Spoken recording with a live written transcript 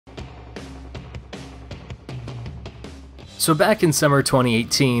So back in summer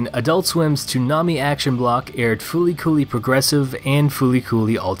 2018, Adult Swim's Toonami Action Block aired Fooly Cooly Progressive and Fooly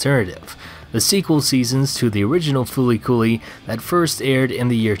Cooly Alternative, the sequel seasons to the original Fooly Cooly that first aired in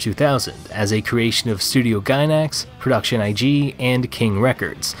the year 2000 as a creation of Studio Gainax, Production IG, and King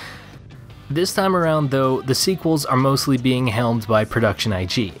Records. This time around though, the sequels are mostly being helmed by Production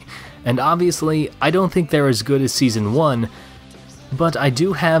IG, and obviously I don't think they're as good as Season 1, but I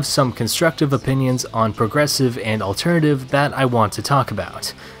do have some constructive opinions on Progressive and Alternative that I want to talk about,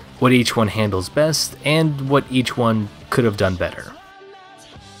 what each one handles best, and what each one could have done better.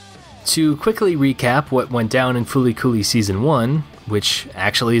 To quickly recap what went down in Fooly Cooly Season 1, which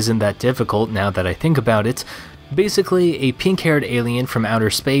actually isn't that difficult now that I think about it, basically a pink-haired alien from outer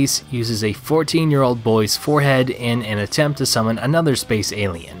space uses a 14-year-old boy's forehead in an attempt to summon another space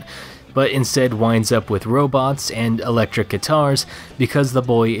alien, but instead winds up with robots and electric guitars because the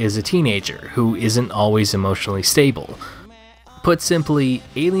boy is a teenager who isn't always emotionally stable. Put simply,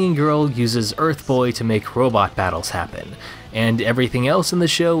 Alien Girl uses Earth Boy to make robot battles happen, and everything else in the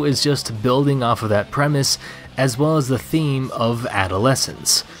show is just building off of that premise as well as the theme of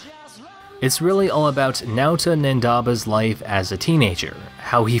adolescence. It's really all about Naota Nendaba's life as a teenager,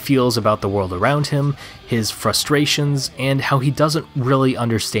 how he feels about the world around him, his frustrations, and how he doesn't really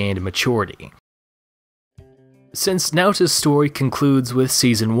understand maturity. Since Naota's story concludes with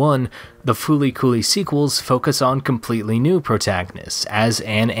Season 1, the Fooly Cooly sequels focus on completely new protagonists, as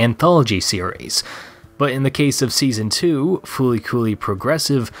an anthology series. But in the case of Season 2, Fooly Cooly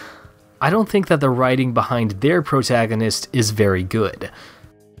Progressive, I don't think that the writing behind their protagonist is very good.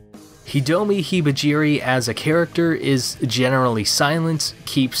 Hidomi Hibajiri as a character is generally silent,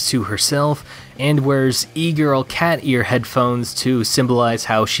 keeps to herself, and wears e-girl cat ear headphones to symbolize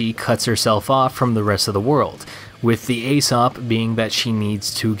how she cuts herself off from the rest of the world, with the Aesop being that she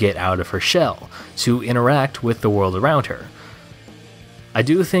needs to get out of her shell, to interact with the world around her. I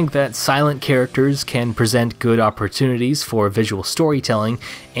do think that silent characters can present good opportunities for visual storytelling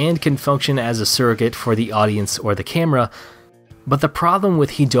and can function as a surrogate for the audience or the camera, but the problem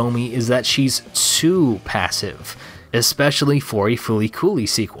with Hidomi is that she's too passive, especially for a Fooly Cooly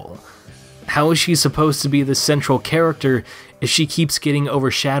sequel. How is she supposed to be the central character if she keeps getting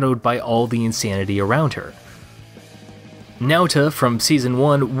overshadowed by all the insanity around her? Naota from Season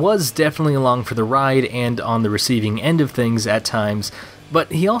 1 was definitely along for the ride and on the receiving end of things at times,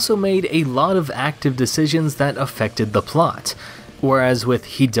 but he also made a lot of active decisions that affected the plot. Whereas with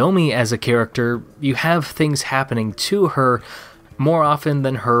Hidomi as a character, you have things happening to her more often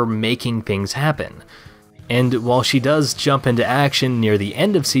than her making things happen. And while she does jump into action near the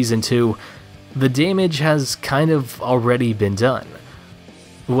end of Season 2, the damage has kind of already been done.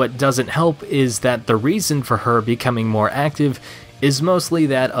 What doesn't help is that the reason for her becoming more active is mostly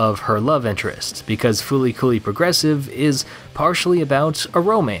that of her love interest, because Fooly Cooly Progressive is partially about a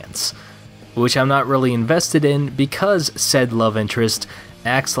romance, which I'm not really invested in because said love interest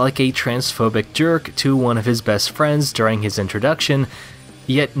acts like a transphobic jerk to one of his best friends during his introduction,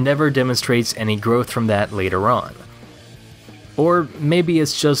 yet never demonstrates any growth from that later on. Or maybe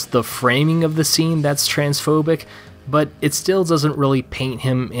it's just the framing of the scene that's transphobic, but it still doesn't really paint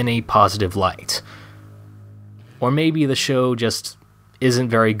him in a positive light. Or maybe the show just isn't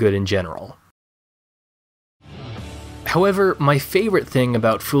very good in general. However, my favorite thing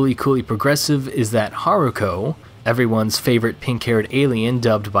about Fooly Cooly Progressive is that Haruko, everyone's favorite pink-haired alien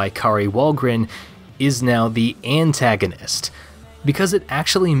dubbed by Kari Walgren, is now the antagonist, because it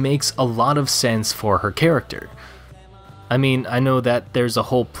actually makes a lot of sense for her character. I mean, I know that there's a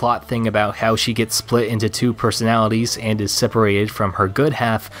whole plot thing about how she gets split into two personalities and is separated from her good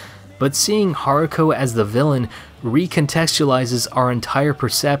half, but seeing Haruko as the villain recontextualizes our entire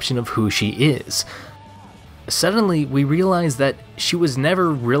perception of who she is. Suddenly, we realize that she was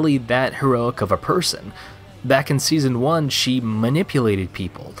never really that heroic of a person. Back in Season 1, she manipulated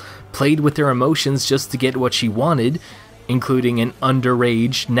people, played with their emotions just to get what she wanted, including an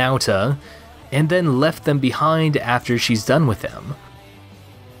underage Naota, and then left them behind after she's done with them.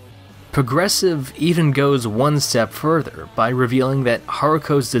 Progressive even goes one step further by revealing that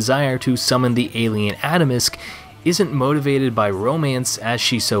Haruko's desire to summon the alien Atomisk isn't motivated by romance as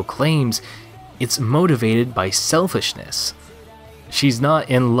she so claims, it's motivated by selfishness. She's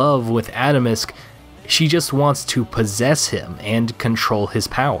not in love with Atomisk, she just wants to possess him and control his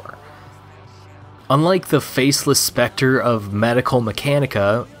power. Unlike the faceless specter of Medical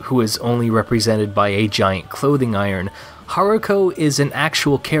Mechanica, who is only represented by a giant clothing iron, Haruko is an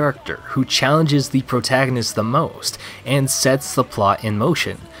actual character who challenges the protagonist the most and sets the plot in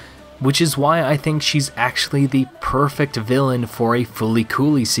motion, which is why I think she's actually the perfect villain for a Fooly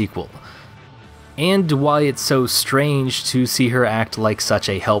Cooly sequel. and why it's so strange to see her act like such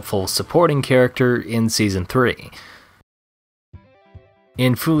a helpful supporting character in Season 3.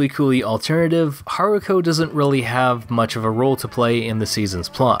 In Fooly Cooly Alternative, Haruko doesn't really have much of a role to play in the season's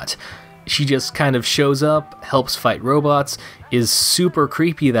plot. She just kind of shows up, helps fight robots, is super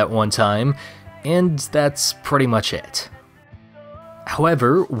creepy that one time, and that's pretty much it.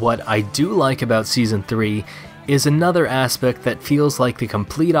 However, what I do like about Season 3 is another aspect that feels like the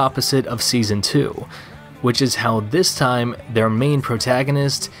complete opposite of Season 2, which is how this time their main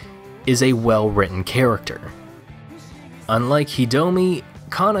protagonist is a well-written character. Unlike Hidomi,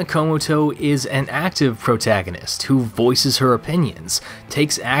 Kana Komoto is an active protagonist who voices her opinions,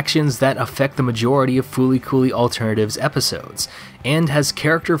 takes actions that affect the majority of Fooly Cooly Alternative's episodes, and has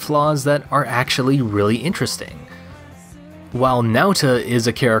character flaws that are actually really interesting. While Naota is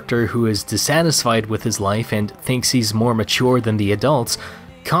a character who is dissatisfied with his life and thinks he's more mature than the adults,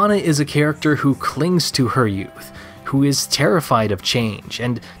 Kana is a character who clings to her youth, who is terrified of change,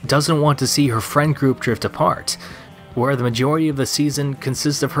 and doesn't want to see her friend group drift apart, where the majority of the season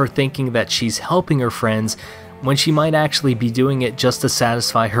consists of her thinking that she's helping her friends when she might actually be doing it just to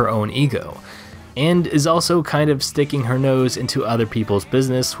satisfy her own ego, and is also kind of sticking her nose into other people's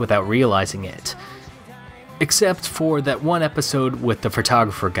business without realizing it. Except for that one episode with the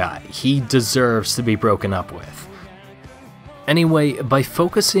photographer guy, he deserves to be broken up with. Anyway, by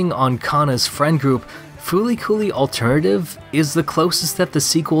focusing on Kana's friend group, Fooly Cooly Alternative is the closest that the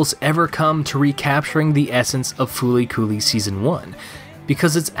sequels ever come to recapturing the essence of Fooly Cooly Season 1,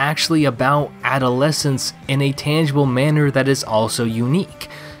 because it's actually about adolescence in a tangible manner that is also unique.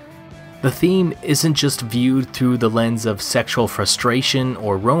 The theme isn't just viewed through the lens of sexual frustration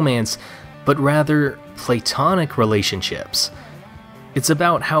or romance, but rather platonic relationships. It's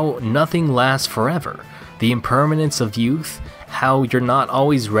about how nothing lasts forever, the impermanence of youth, how you're not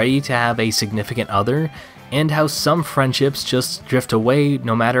always ready to have a significant other, and how some friendships just drift away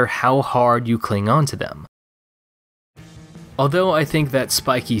no matter how hard you cling on to them. Although I think that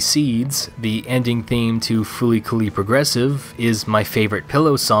Spiky Seeds, the ending theme to Fooly Cooly Progressive, is my favorite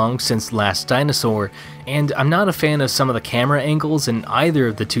pillow song since Last Dinosaur, and I'm not a fan of some of the camera angles in either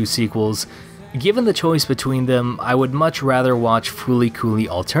of the two sequels, given the choice between them, I would much rather watch Fooly Cooly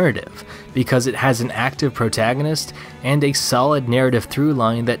Alternative, because it has an active protagonist and a solid narrative through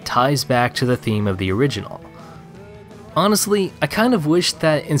line that ties back to the theme of the original. Honestly, I kind of wish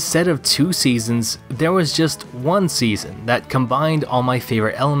that instead of 2 seasons, there was just 1 season that combined all my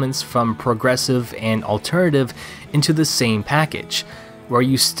favorite elements from progressive and alternative into the same package, where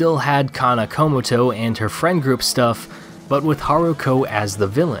you still had Kana Komoto and her friend group stuff, but with Haruko as the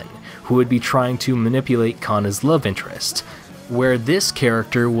villain, who would be trying to manipulate Kana's love interest, where this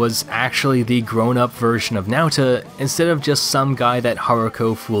character was actually the grown-up version of Naota instead of just some guy that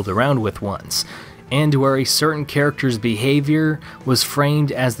Haruko fooled around with once, and where a certain character's behavior was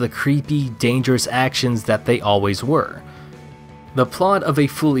framed as the creepy, dangerous actions that they always were. The plot of a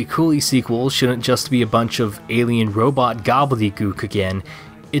Fooly Cooly sequel shouldn't just be a bunch of alien robot gobbledygook again,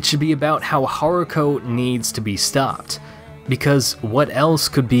 it should be about how Haruko needs to be stopped. Because what else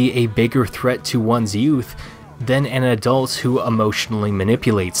could be a bigger threat to one's youth than an adult who emotionally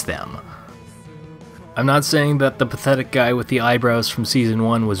manipulates them? I'm not saying that the pathetic guy with the eyebrows from Season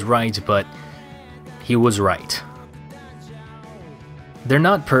 1 was right, but he was right. They're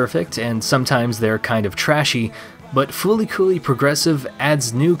not perfect, and sometimes they're kind of trashy, but Fooly Cooly Progressive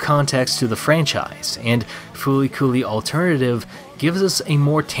adds new context to the franchise, and Fooly Cooly Alternative gives us a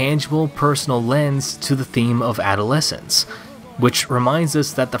more tangible, personal lens to the theme of adolescence, which reminds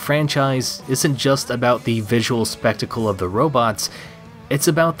us that the franchise isn't just about the visual spectacle of the robots, it's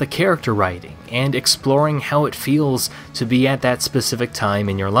about the character writing and exploring how it feels to be at that specific time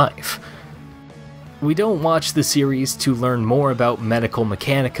in your life. We don't watch the series to learn more about medical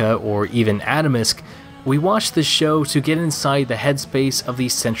mechanica or even Atomisk, we watch the show to get inside the headspace of the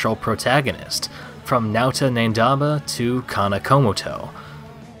central protagonist, from Naota Nandaba to Kana Komoto.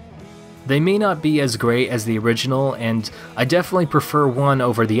 They may not be as great as the original, and I definitely prefer one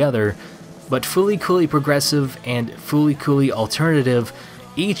over the other, but Fooly Cooly Progressive and Fooly Cooly Alternative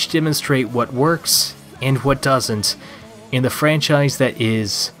each demonstrate what works and what doesn't in the franchise that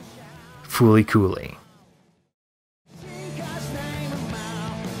is Fooly Cooly.